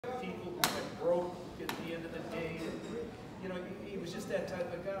the day. You know, he was just that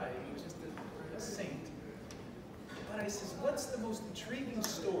type of guy. He was just a saint. But I says, what's the most intriguing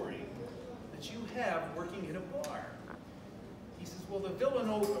story that you have working in a bar? He says, well, the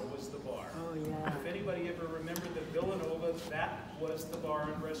Villanova was the bar. Oh, yeah. If anybody ever remembered the Villanova, that was the bar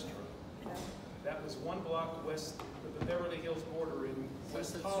and restaurant. Yeah. That was one block west of the Beverly Hills border in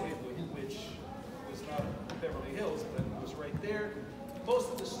West Hollywood, which was not Beverly Hills, but it was right there.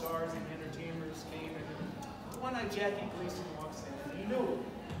 Most of the stars and entertainers came, and one night Jackie Gleason walks in, and he knew him.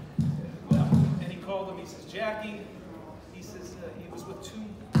 Well, and he called him, he says, Jackie, he says, he was with two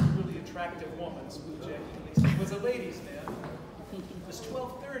really attractive women with Jackie Gleason. He was a ladies' man. It was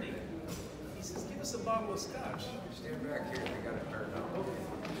 12:30. He says, give us a bottle of scotch. Stand back here, I got it turned on. Okay.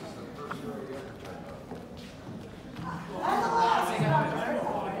 This is the first row you ever turned on.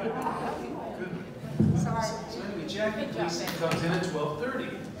 Sorry. So anyway, Jackie Gleason comes in at 12:30.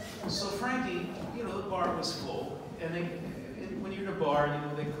 So Frankie, you know, the bar was full, and when you're in a bar, you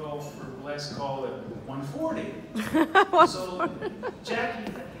know, they call for last call at 1:40. So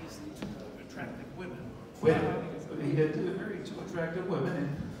Jackie had these attractive women. He had two attractive women, and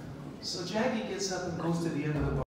so Jackie gets up and goes to the end of the bar.